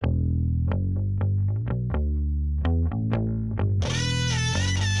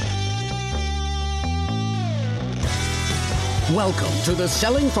Welcome to the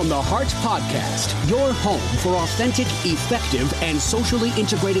Selling from the Heart podcast, your home for authentic, effective, and socially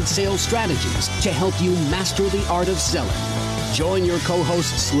integrated sales strategies to help you master the art of selling. Join your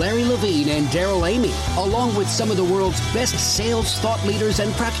co-hosts Larry Levine and Daryl Amy, along with some of the world's best sales thought leaders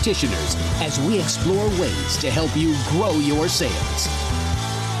and practitioners, as we explore ways to help you grow your sales.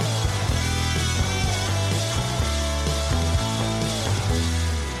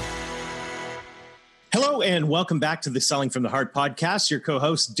 Hello, and welcome back to the Selling from the Heart podcast. Your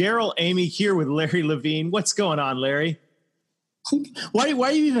co-host, Daryl Amy, here with Larry Levine. What's going on, Larry? Why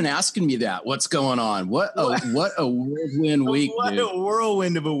are you even asking me that? What's going on? What a whirlwind week, What dude. a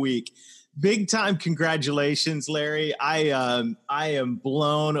whirlwind of a week. Big time congratulations, Larry. I am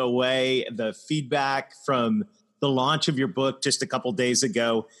blown away. The feedback from the launch of your book just a couple days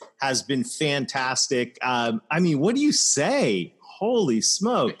ago has been fantastic. What do you say? Holy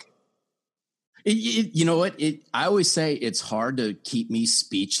smoke. You know what? I always say it's hard to keep me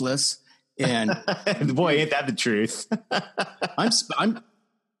speechless. And boy, ain't that the truth?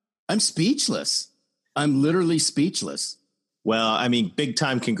 I'm speechless. I'm literally speechless. Well, big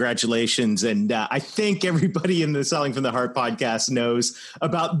time congratulations. And I think everybody in the Selling from the Heart podcast knows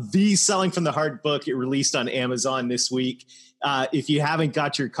about the Selling from the Heart book. It released on Amazon this week. If you haven't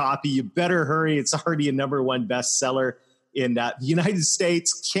got your copy, you better hurry. It's already a #1 bestseller in the United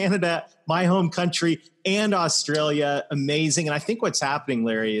States, Canada, my home country, and Australia. Amazing. And I think what's happening,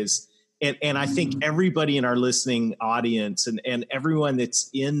 Larry, is, and I think everybody in our listening audience and everyone that's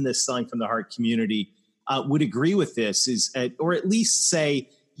in the Selling from the Heart community would agree with this, or at least say,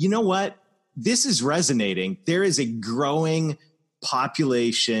 you know what, this is resonating. There is a growing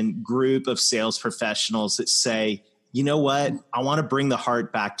population group of sales professionals that say, you know what, I want to bring the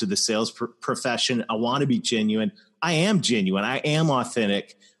heart back to the sales profession. I want to be genuine. I am genuine. I am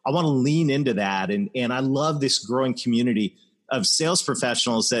authentic. I want to lean into that. And I love this growing community of sales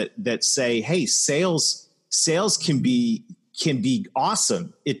professionals that say, hey, sales can be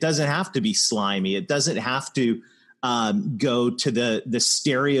awesome. It doesn't have to be slimy. It doesn't have to go to the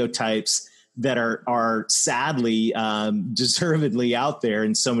stereotypes that are sadly deservedly out there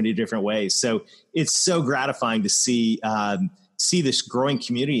in so many different ways. So it's so gratifying to see this growing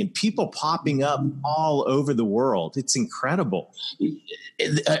community and people popping up all over the world. It's incredible.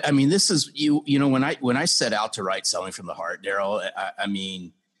 This is you know, when I set out to write Selling from the Heart, Daryl,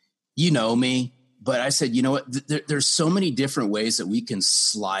 you know me, but I said, you know what, there's so many different ways that we can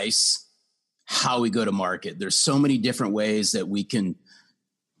slice how we go to market. There's so many different ways that we can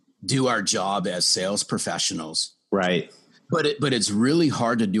do our job as sales professionals. Right. But it's really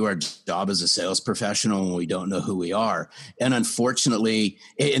hard to do our job as a sales professional when we don't know who we are. And unfortunately,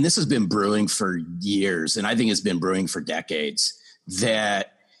 and this has been brewing for years, and I think it's been brewing for decades,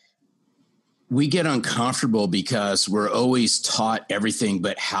 that we get uncomfortable because we're always taught everything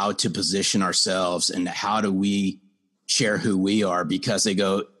but how to position ourselves and how do we share who we are, because they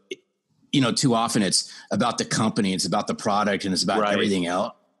go, too often it's about the company, it's about the product, and it's about everything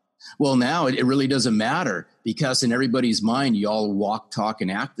else. Well, now it really doesn't matter, because in everybody's mind, you all walk, talk, and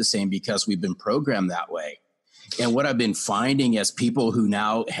act the same because we've been programmed that way. And what I've been finding as people who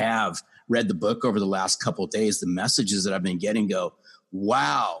now have read the book over the last couple of days, the messages that I've been getting go,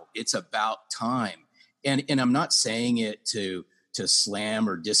 wow, it's about time. And I'm not saying it to slam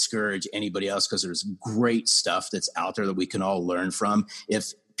or discourage anybody else, because there's great stuff that's out there that we can all learn from.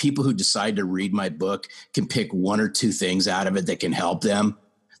 If people who decide to read my book can pick one or two things out of it that can help them,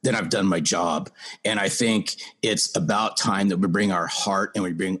 then I've done my job. And I think it's about time that we bring our heart and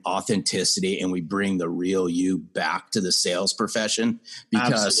we bring authenticity and we bring the real you back to the sales profession,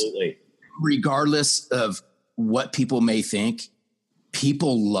 because Absolutely. Regardless of what people may think,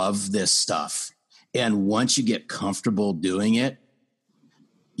 people love this stuff. And once you get comfortable doing it,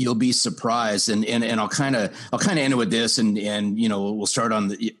 you'll be surprised. And I'll kind of end it with this, and we'll start on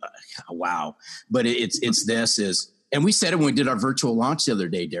the wow. But and we said it when we did our virtual launch the other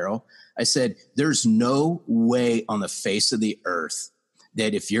day, Daryl. I said, there's no way on the face of the earth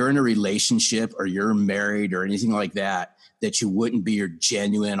that if you're in a relationship or you're married or anything like that, that you wouldn't be your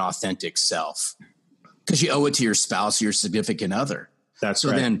genuine, authentic self, because you owe it to your spouse or your significant other. That's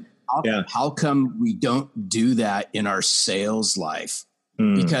so right. Then how come we don't do that in our sales life?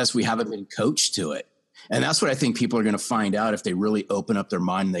 Because we haven't been coached to it. And that's what I think people are going to find out if they really open up their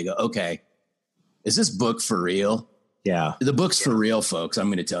mind and they go, okay, is this book for real? Yeah. The book's for real, folks. I'm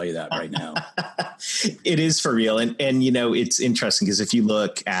going to tell you that right now. It is for real. And it's interesting because if you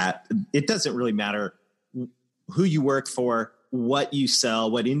look at, it doesn't really matter who you work for, what you sell,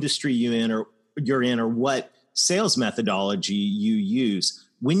 what industry you're in, or what sales methodology you use.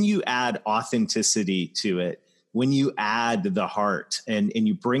 When you add authenticity to it, when you add the heart and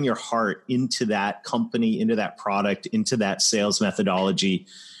you bring your heart into that company, into that product, into that sales methodology,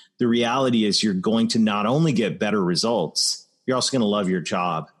 the reality is you're going to not only get better results, you're also going to love your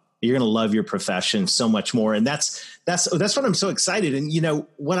job. You're going to love your profession so much more. And that's what I'm so excited. And,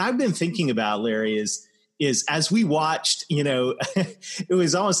 what I've been thinking about, Larry, is as we watched, it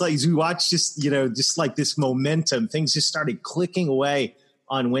was almost like as we watched just like this momentum, things just started clicking away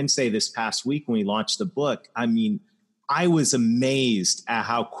on Wednesday this past week when we launched the book. I mean, I was amazed at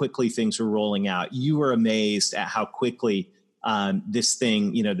how quickly things were rolling out. You were amazed at how quickly this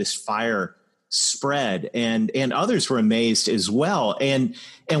thing, this fire spread, and others were amazed as well. And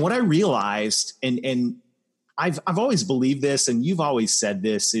what I realized, and I've always believed this, and you've always said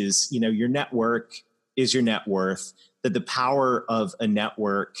this, is, your network is your net worth, that the power of a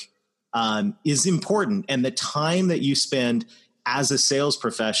network is important. And the time that you spend as a sales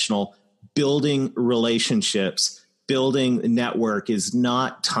professional building relationships, building a network is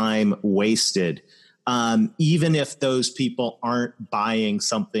not time wasted. Even if those people aren't buying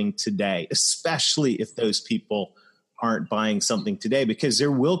something today, especially if those people aren't buying something today, because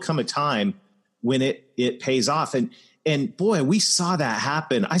there will come a time when it pays off. And boy, we saw that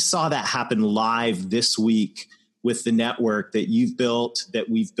happen. I saw that happen live this week with the network that you've built, that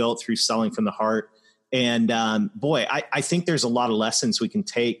we've built through Selling from the Heart. And boy, I think there's a lot of lessons we can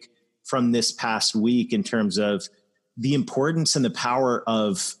take from this past week in terms of the importance and the power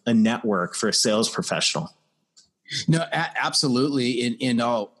of a network for a sales professional. No, absolutely. And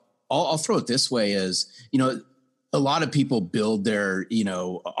I'll throw it this way: is, a lot of people build their,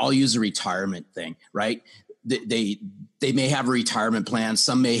 I'll use a retirement thing, right? They may have a retirement plan.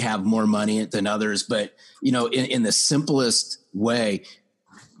 Some may have more money than others, but, in the simplest way,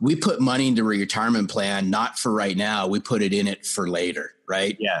 we put money into a retirement plan, not for right now. We put it in it for later,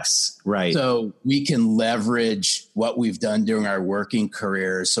 right? Yes, right. So we can leverage what we've done during our working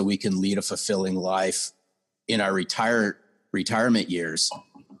career so we can lead a fulfilling life in our retirement years.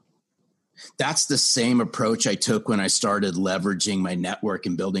 That's the same approach I took when I started leveraging my network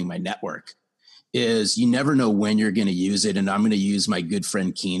and building my network. Is you never know when you're going to use it. And I'm going to use my good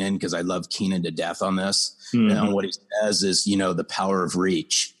friend Keenan, because I love Keenan to death on this. Mm-hmm. And what he says is, the power of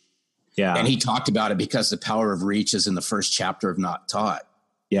reach. Yeah. And he talked about it because the power of reach is in the first chapter of Not Taught.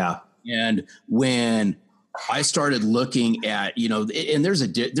 Yeah. And when I started looking at, and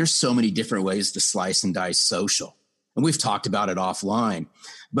there's so many different ways to slice and dice social. And we've talked about it offline,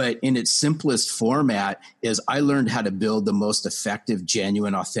 but in its simplest format is I learned how to build the most effective,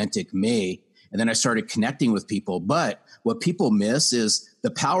 genuine, authentic me. And then I started connecting with people. But what people miss is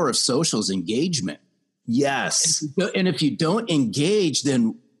the power of social is engagement. Yes. And if you don't engage,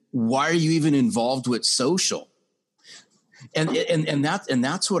 then why are you even involved with social? And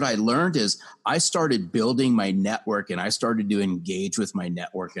that's what I learned is I started building my network, and I started to engage with my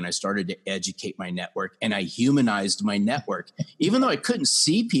network, and I started to educate my network, and I humanized my network, even though I couldn't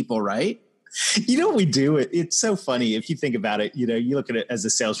see people, right? What we do? It's so funny. If you think about it, you look at it as a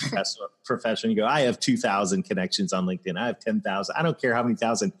sales professional, you go, I have 2,000 connections on LinkedIn. I have 10,000. I don't care how many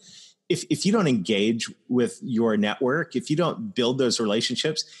thousand. If you don't engage with your network, if you don't build those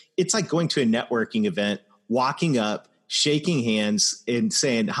relationships, it's like going to a networking event, walking up, shaking hands and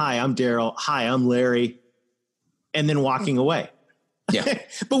saying, hi, I'm Daryl. Hi, I'm Larry. And then walking away. Yeah.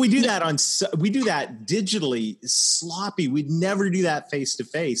 But we do that we do that digitally, sloppy. We'd never do that face to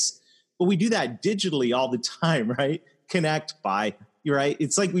face. But we do that digitally all the time, right? Connect, bye. You're right.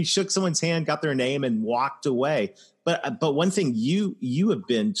 It's like we shook someone's hand, got their name, and walked away. But one thing, you have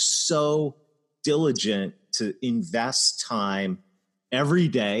been so diligent to invest time every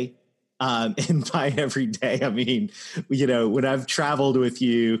day. And by every day, I mean, when I've traveled with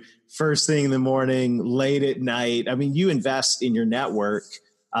you first thing in the morning, late at night, I mean, you invest in your network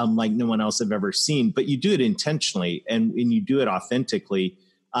like no one else I've ever seen, but you do it intentionally and you do it authentically.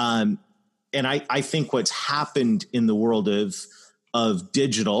 And I think what's happened in the world of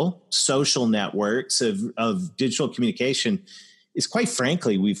digital social networks, of digital communication is, quite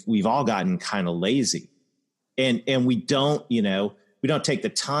frankly, we've all gotten kind of lazy, and we don't take the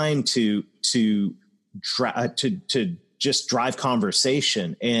time to just drive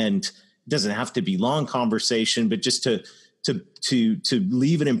conversation. And it doesn't have to be long conversation, but just to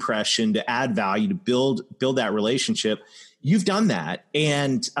leave an impression, to add value, to build that relationship. You've done that.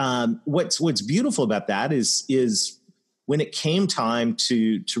 And what's beautiful about that is when it came time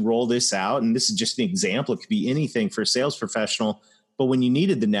to roll this out, and this is just an example, it could be anything for a sales professional, but when you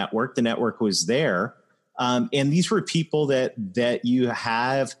needed the network was there. And these were people that you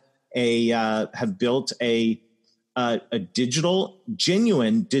have built a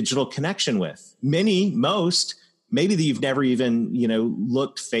genuine digital connection with. Most maybe that you've never even,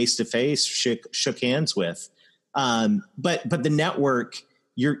 looked face to face, shook hands with. But the network,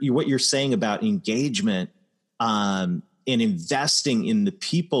 what you're saying about engagement, and investing in the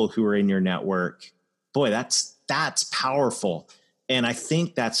people who are in your network, boy, that's powerful. And I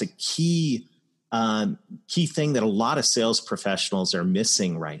think that's a key thing that a lot of sales professionals are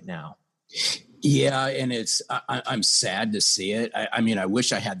missing right now. Yeah. And I'm sad to see it. I mean, I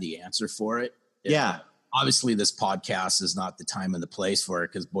wish I had the answer for it. Yeah. Obviously this podcast is not the time and the place for it,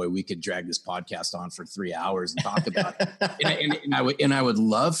 because boy, we could drag this podcast on for 3 hours and talk about it. And I would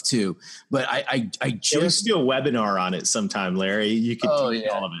love to, but I just let's do a webinar on it sometime, Larry. You could teach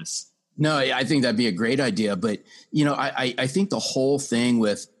all of us. No, I think that'd be a great idea. But, I think the whole thing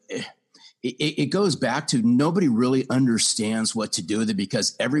with it goes back to nobody really understands what to do with it,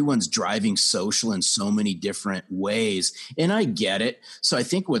 because everyone's driving social in so many different ways. And I get it. So I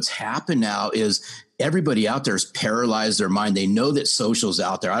think what's happened now is everybody out there has paralyzed their mind. They know that social's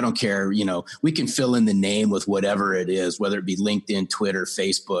out there. I don't care. We can fill in the name with whatever it is, whether it be LinkedIn, Twitter,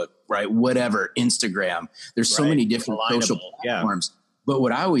 Facebook, right? Whatever, Instagram. There's so many different social platforms. Yeah. But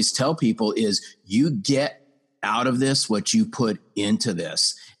what I always tell people is you get out of this what you put into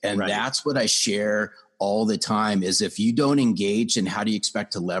this. And that's what I share all the time is if you don't engage, and how do you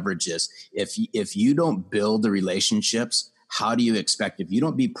expect to leverage this? If you don't build the relationships, how do you expect, if you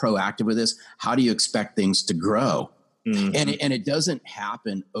don't be proactive with this, how do you expect things to grow? Mm-hmm. And it doesn't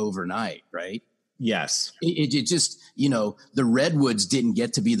happen overnight, right? Yes. It just, the redwoods didn't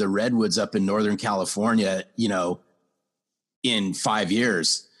get to be the redwoods up in Northern California, in 5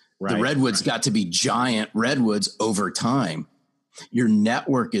 years. Right. The redwoods got to be giant redwoods over time. Your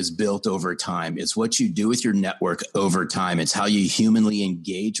network is built over time. It's what you do with your network over time. It's how you humanly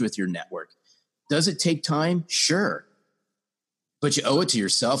engage with your network. Does it take time? Sure. But you owe it to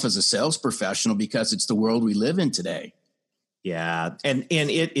yourself as a sales professional, because it's the world we live in today. Yeah. And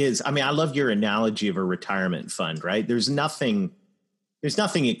it is, I love your analogy of a retirement fund, right? There's nothing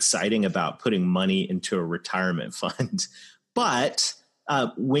exciting about putting money into a retirement fund, but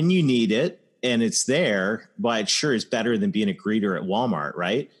when you need it and it's there, but it sure is better than being a greeter at Walmart,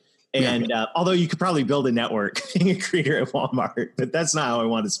 right? And although you could probably build a network being a greeter at Walmart, but that's not how I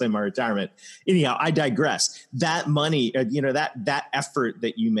want to spend my retirement. Anyhow, I digress. That money, that effort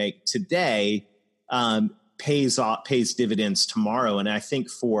that you make today pays dividends tomorrow. And I think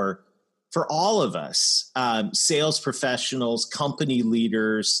for all of us, sales professionals, company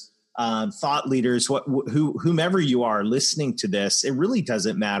leaders, thought leaders, whomever you are listening to this, it really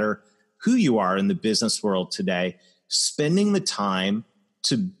doesn't matter who you are in the business world today. Spending the time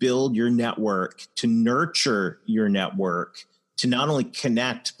to build your network, to nurture your network, to not only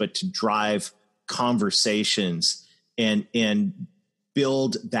connect, but to drive conversations and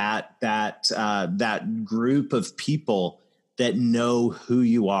build that group of people that know who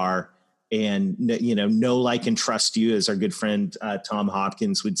you are and, know, like, and trust you, as our good friend Tom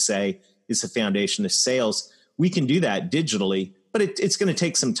Hopkins would say, is the foundation of sales. We can do that digitally, but it's going to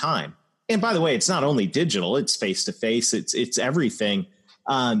take some time. And by the way, it's not only digital, it's face-to-face, it's everything.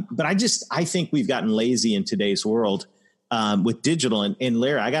 But I think we've gotten lazy in today's world with digital. And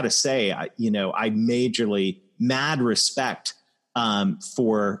Larry, I got to say, I majorly mad respect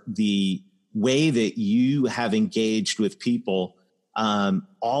for the way that you have engaged with people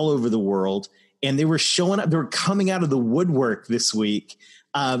all over the world. And they were showing up, they were coming out of the woodwork this week.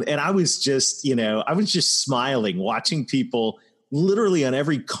 And I was just smiling, watching people literally on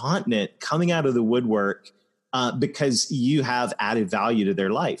every continent coming out of the woodwork because you have added value to their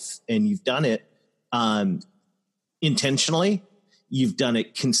life, and you've done it intentionally. You've done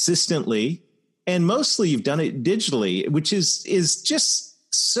it consistently, and mostly you've done it digitally, which is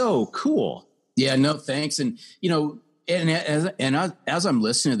just so cool. Yeah, no, thanks. And, as I'm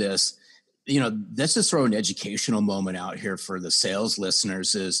listening to this, let's just throw an educational moment out here for the sales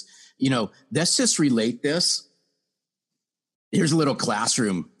listeners is, let's just relate this. Here's a little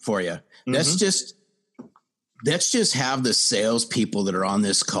classroom for you. Mm-hmm. Let's just have the sales people that are on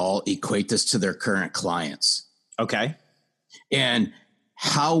this call equate this to their current clients. Okay. And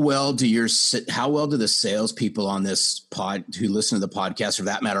how well do the salespeople on this pod who listen to the podcast, for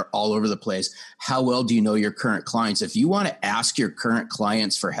that matter, all over the place, how well do you know your current clients? If you want to ask your current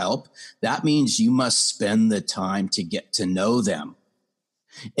clients for help, that means you must spend the time to get to know them.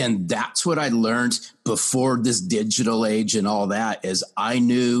 And that's what I learned before this digital age and all that, is I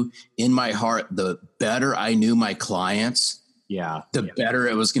knew in my heart, the better I knew my clients, the better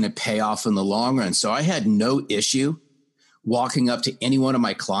it was going to pay off in the long run. So I had no issue walking up to any one of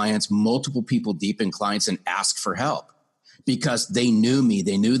my clients, multiple people deep in clients, and ask for help, because they knew me.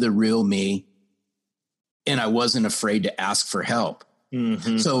 They knew the real me. and I wasn't afraid to ask for help.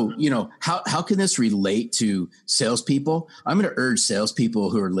 Mm-hmm. So, how can this relate to salespeople? I'm going to urge salespeople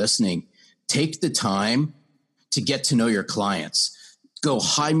who are listening, take the time to get to know your clients. Go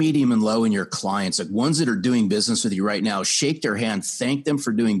high, medium, and low in your clients, like ones that are doing business with you right now. Shake their hand, thank them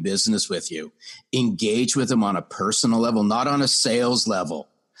for doing business with you. Engage with them on a personal level, not on a sales level,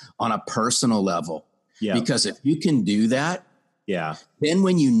 on a personal level. Yeah. Because if you can do that, then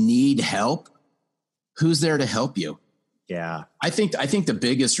when you need help, who's there to help you? Yeah. I think the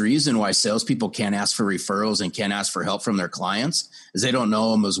biggest reason why salespeople can't ask for referrals and can't ask for help from their clients is they don't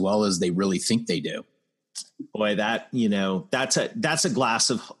know them as well as they really think they do. Boy, that's a glass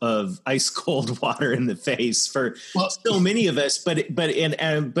of ice cold water in the face for so many of us, but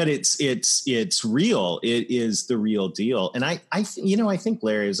it's real. It is the real deal. And I think,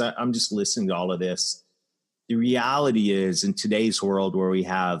 Larry, as I'm just listening to all of this, the reality is in today's world where we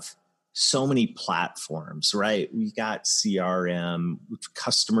have so many platforms, right? We've got CRM,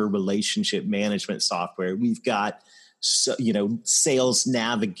 customer relationship management software. We've got, Sales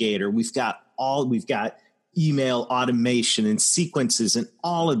Navigator. We've got email automation and sequences and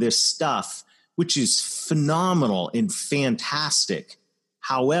all of this stuff, which is phenomenal and fantastic.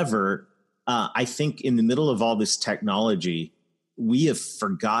 However, I think in the middle of all this technology, we have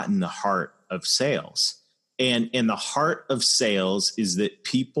forgotten the heart of sales. And the heart of sales is that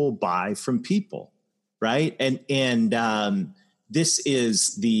people buy from people, right? And this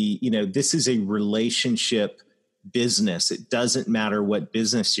is this is a relationship business. It doesn't matter what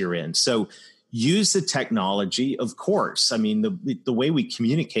business you're in. So use the technology, of course. I mean, the way we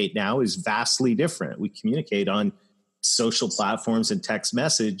communicate now is vastly different. We communicate on social platforms and text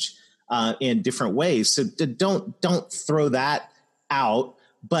message in different ways. So don't throw that out.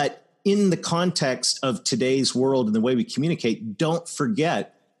 But in the context of today's world and the way we communicate, don't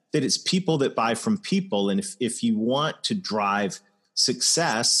forget that it's people that buy from people. And if you want to drive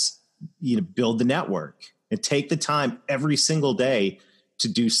success, build the network and take the time every single day to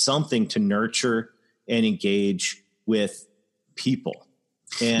do something to nurture and engage with people.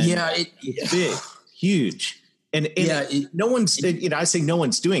 And it's big, huge. And no one's, I say no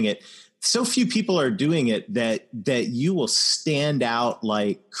one's doing it. So few people are doing it that you will stand out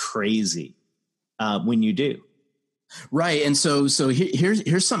like crazy when you do. Right. And so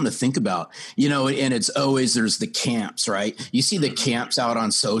here's something to think about, and it's always, there's the camps, right? You see the camps out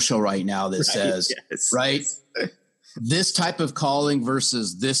on social right now that says, right, this type of calling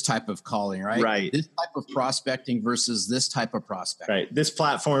versus this type of calling, right? Right. This type of prospecting versus this type of prospecting. Right. This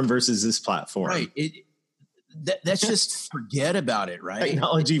platform versus this platform. Right. That's just forget about it, right?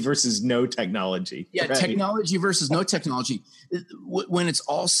 Technology versus no technology. Yeah, right. Technology versus no technology. When it's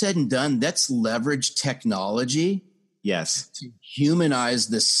all said and done, let's leverage technology. Yes. To humanize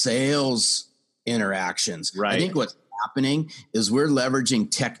the sales interactions. Right. I think what's happening is we're leveraging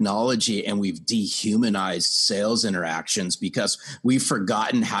technology and we've dehumanized sales interactions because we've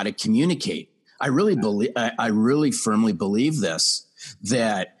forgotten how to communicate. I really firmly believe this,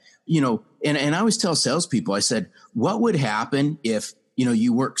 that, and I always tell salespeople, I said, what would happen if,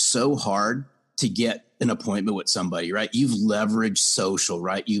 you work so hard to get an appointment with somebody, right? You've leveraged social,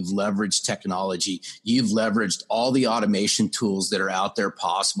 right? You've leveraged technology. You've leveraged all the automation tools that are out there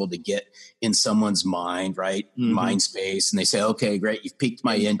possible to get in someone's mind, right? Mm-hmm. Mind space. And they say, okay, great. You've piqued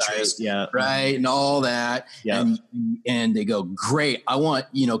my interest, right? And all that. Yeah. And they go, great. I want,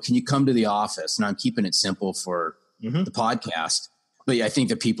 can you come to the office? And I'm keeping it simple for the podcast. But I think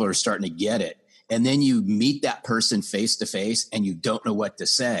that people are starting to get it. And then you meet that person face to face and you don't know what to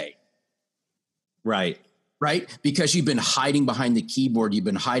say. Right. Because you've been hiding behind the keyboard. You've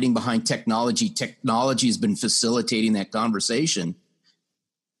been hiding behind technology. Technology has been facilitating that conversation.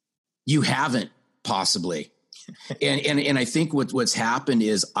 You haven't possibly. And I think what's happened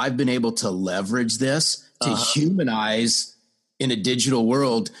is I've been able to leverage this to humanize in a digital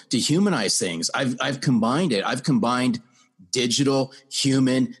world, to humanize things. I've combined it. I've combined digital,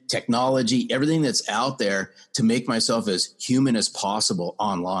 human, technology, everything that's out there to make myself as human as possible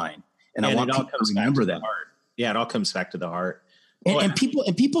online. And I want people to remember that. Yeah, it all comes back to the heart. And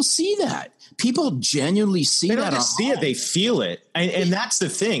people see that. People genuinely see that. They don't just see it; they feel it, and that's the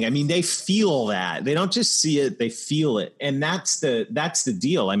thing. I mean, they feel that. They don't just see it; they feel it, and that's the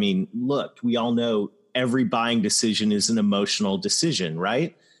deal. I mean, look, we all know every buying decision is an emotional decision,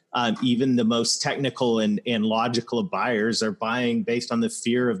 right? Even the most technical and logical of buyers are buying based on the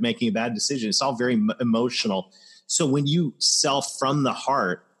fear of making a bad decision. It's all very emotional. So when you sell from the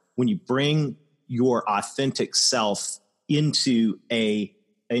heart, when you bring your authentic self into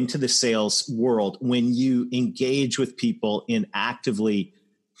the sales world, when you engage with people in actively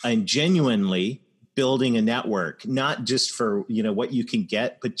and genuinely building a network, not just for, what you can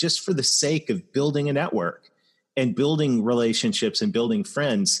get, but just for the sake of building a network and building relationships and building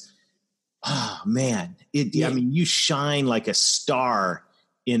friends. Oh man, you shine like a star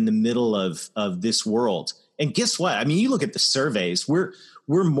in the middle of this world. And guess what? You look at the surveys, we're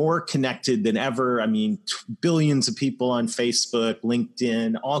more connected than ever. Billions of people on Facebook,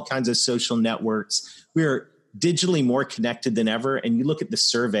 LinkedIn, all kinds of social networks. We're digitally more connected than ever. And you look at the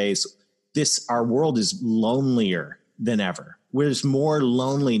surveys, our world is lonelier than ever. There's more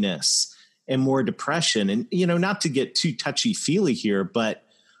loneliness and more depression. And, not to get too touchy-feely here, but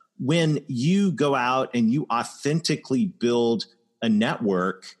when you go out and you authentically build a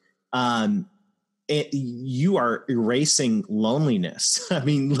network, you are erasing loneliness.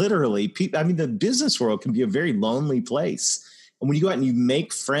 Literally, the business world can be a very lonely place. And when you go out and you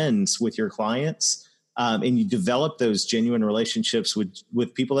make friends with your clients, and you develop those genuine relationships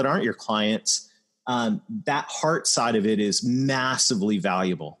with people that aren't your clients, that heart side of it is massively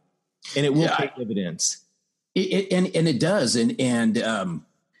valuable, and it will pay dividends. It does.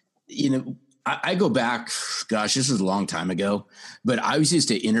 I go back, gosh, this is a long time ago, but I was used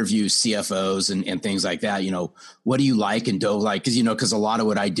to interview CFOs and things like that. What do you like and don't like? Because a lot of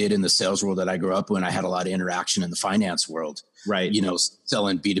what I did in the sales world that I grew up in, I had a lot of interaction in the finance world, right?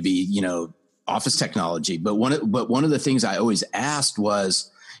 Selling B2B, office technology. But one of the things I always asked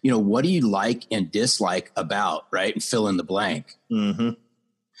was, what do you like and dislike about, right? And fill in the blank. Mm-hmm.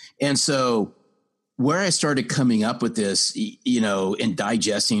 And so where I started coming up with this, and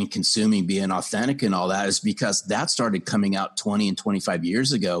digesting and consuming, being authentic and all that, is because that started coming out 20 and 25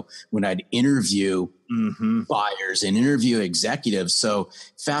 years ago when I'd interview buyers and interview executives. So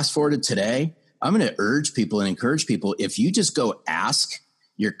fast forward to today, I'm going to urge people and encourage people, if you just go ask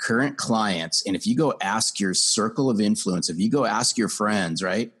your current clients, and if you go ask your circle of influence, if you go ask your friends,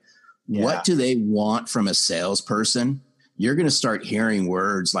 right? Yeah. What do they want from a salesperson? You're going to start hearing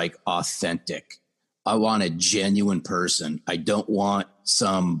words like authentic. I want a genuine person. I don't want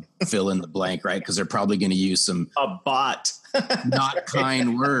some fill in the blank, right? Because they're probably going to use a bot, not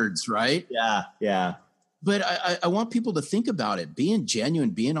kind words, right? Yeah, yeah. But I want people to think about it. Being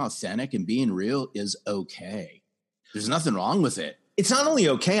genuine, being authentic, and being real is okay. There's nothing wrong with it. It's not only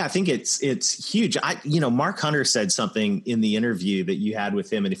okay, I think it's huge. Mark Hunter said something in the interview that you had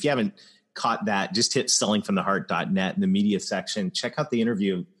with him. And if you haven't caught that, just hit sellingfromtheheart.net in the media section. Check out the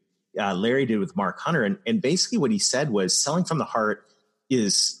interview Larry did with Mark Hunter. And basically what he said was selling from the heart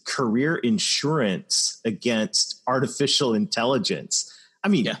is career insurance against artificial intelligence.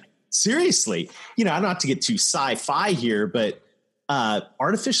 Seriously, not to get too sci-fi here, but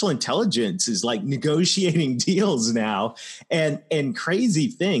artificial intelligence is like negotiating deals now and crazy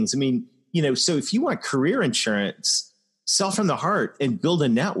things. So if you want career insurance, sell from the heart and build a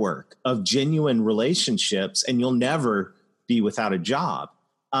network of genuine relationships, and you'll never be without a job.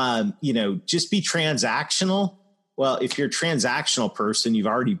 Just be transactional. Well, if you're a transactional person, you've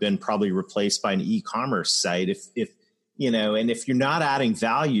already been probably replaced by an e-commerce site. If you're not adding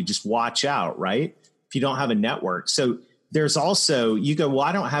value, just watch out, right? If you don't have a network. So there's also, you go, well,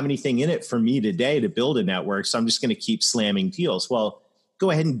 I don't have anything in it for me today to build a network, so I'm just going to keep slamming deals. Well,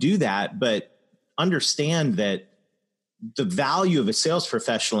 go ahead and do that, but understand that the value of a sales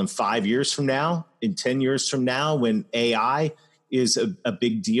professional in 5 years from now, in 10 years from now, when AI is a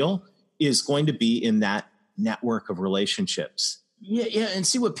big deal, is going to be in that network of relationships. Yeah. And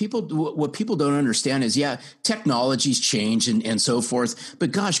see, what people don't understand is, technology's changed and so forth.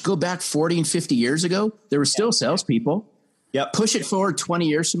 But gosh, go back 40 and 50 years ago, there were still salespeople. Yep. Push it forward 20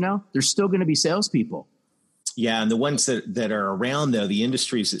 years from now, there's still going to be salespeople. Yeah. And the ones that are around, though, the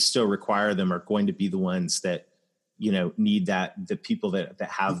industries that still require them are going to be the ones that, need the people that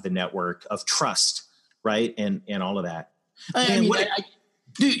have the network of trust, right? And all of that.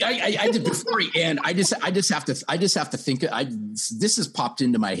 Before we end, I just have to think. This has popped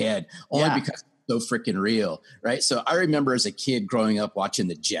into my head only because it's so freaking real, right? So I remember as a kid growing up watching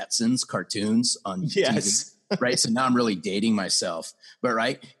the Jetsons cartoons on TV, right? So now I'm really dating myself, but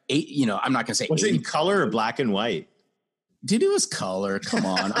right, I'm not gonna say. Was it in color or black and white? Dude, it was color. Come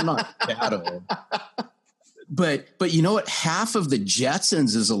on, I'm not that old. But you know what? Half of the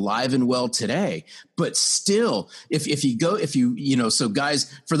Jetsons is alive and well today. But still, so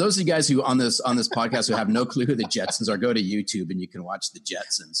guys, for those of you guys who on this podcast who have no clue who the Jetsons are, go to YouTube and you can watch the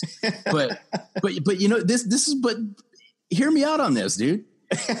Jetsons. But hear me out on this, dude.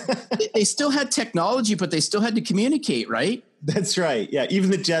 They still had technology, but they still had to communicate, right? That's right. Yeah.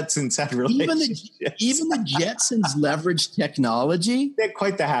 Even the Jetsons had relationships. Even the Jetsons leveraged technology. They're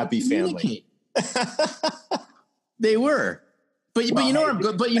quite the happy family. They were, but you know where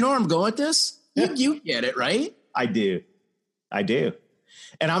I'm going with this. You get it, right? I do.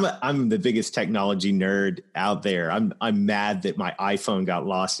 And I'm the biggest technology nerd out there. I'm mad that my iPhone got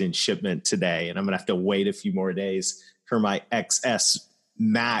lost in shipment today, and I'm gonna have to wait a few more days for my XS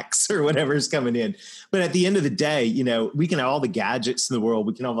Max or whatever's coming in. But at the end of the day, you know, we can have all the gadgets in the world,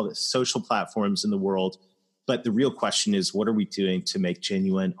 we can have all the social platforms in the world, but the real question is, what are we doing to make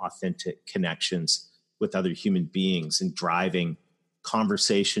genuine, authentic connections with other human beings and driving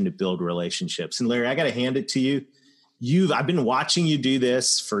conversation to build relationships? And Larry, I got to hand it to you. I've been watching you do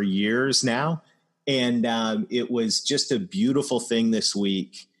this for years now. And it was just a beautiful thing this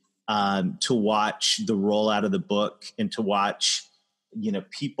week to watch the rollout of the book and to watch, you know,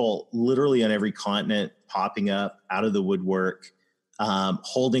 people literally on every continent popping up out of the woodwork,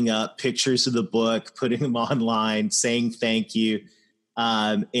 holding up pictures of the book, putting them online, saying thank you.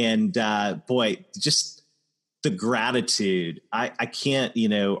 Boy, just the gratitude. I can't, you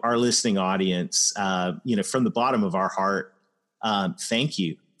know, our listening audience, you know, from the bottom of our heart, thank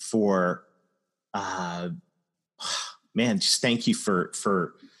you for, just thank you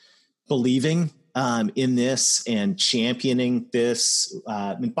for believing in this and championing this.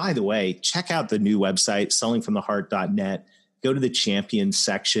 And by the way, check out the new website, sellingfromtheheart.net. Go to the champions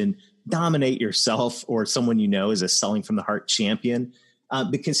section, nominate yourself or someone you know as a Selling from the Heart champion.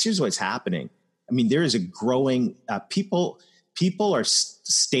 Because here's what's happening. I mean, there is a growing, people are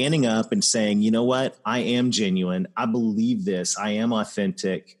standing up and saying, you know what, I am genuine. I believe this. I am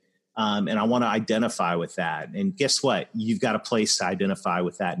authentic. And I want to identify with that. And guess what? You've got a place to identify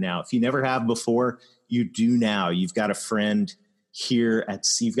with that now. If you never have before, you do now. You've got a friend here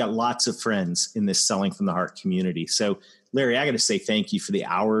you've got lots of friends in this Selling from the Heart community. So Larry, I got to say thank you for the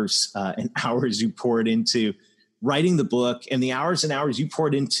hours and hours you poured into writing the book and the hours and hours you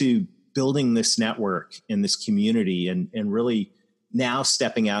poured into building this network in this community and really now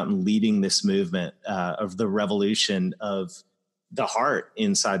stepping out and leading this movement of the revolution of the heart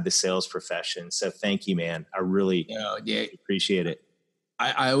inside the sales profession. So thank you, man. I really appreciate it.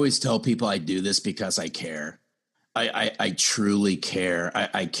 I always tell people I do this because I care. I truly care.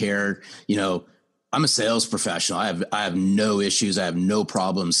 I care, you know, I'm a sales professional. I have no issues. I have no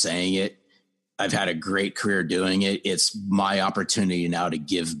problem saying it. I've had a great career doing it. It's my opportunity now to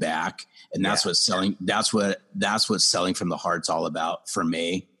give back. And that's what Selling from the Heart's all about for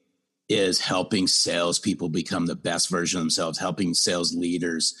me, is helping salespeople become the best version of themselves, helping sales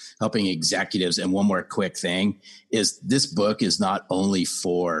leaders, helping executives. And one more quick thing is this book is not only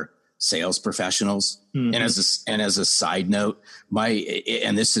for sales professionals. Mm-hmm. And as a side note,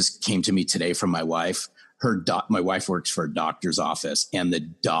 and this just came to me today from my wife. My wife works for a doctor's office, and the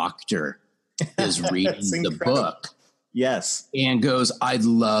doctor is reading the book. Yes. And goes, I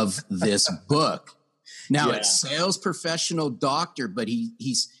love this book. Now it's sales professional doctor, but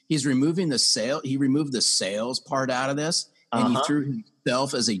he's removing the sale. He removed the sales part out of this, and he threw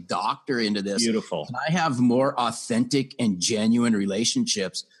himself as a doctor into this. Beautiful. Can I have more authentic and genuine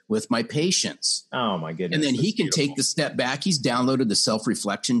relationships with my patients? Oh my goodness. And then he can take the step back. He's downloaded the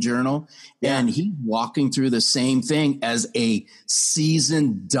self-reflection journal, and he's walking through the same thing as a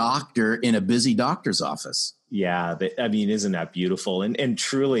seasoned doctor in a busy doctor's office. Yeah. I mean, isn't that beautiful? And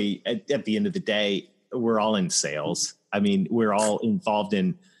truly at the end of the day, we're all in sales. I mean, we're all involved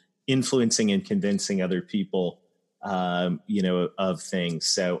in influencing and convincing other people, of things.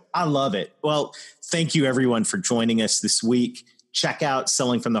 So I love it. Well, thank you everyone for joining us this week. Check out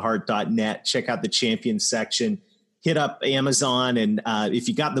sellingfromtheheart.net. Check out the champions section. Hit up Amazon. And if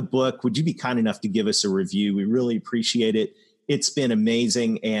you got the book, would you be kind enough to give us a review? We really appreciate it. It's been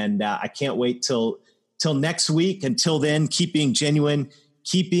amazing. And I can't wait till next week. Until then, keep being genuine,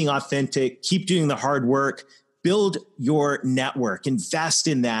 keep being authentic, keep doing the hard work, build your network, invest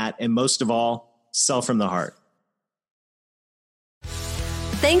in that. And most of all, sell from the heart.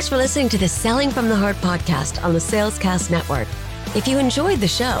 Thanks for listening to the Selling from the Heart podcast on the Salescast Network. If you enjoyed the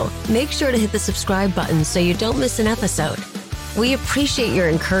show, make sure to hit the subscribe button so you don't miss an episode. We appreciate your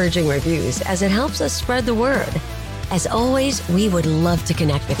encouraging reviews as it helps us spread the word. As always, we would love to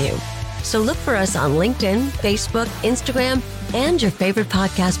connect with you. So look for us on LinkedIn, Facebook, Instagram, and your favorite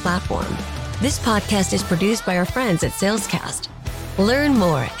podcast platform. This podcast is produced by our friends at Salescast. Learn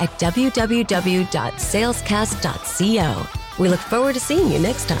more at www.salescast.co. We look forward to seeing you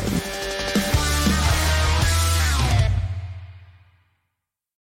next time.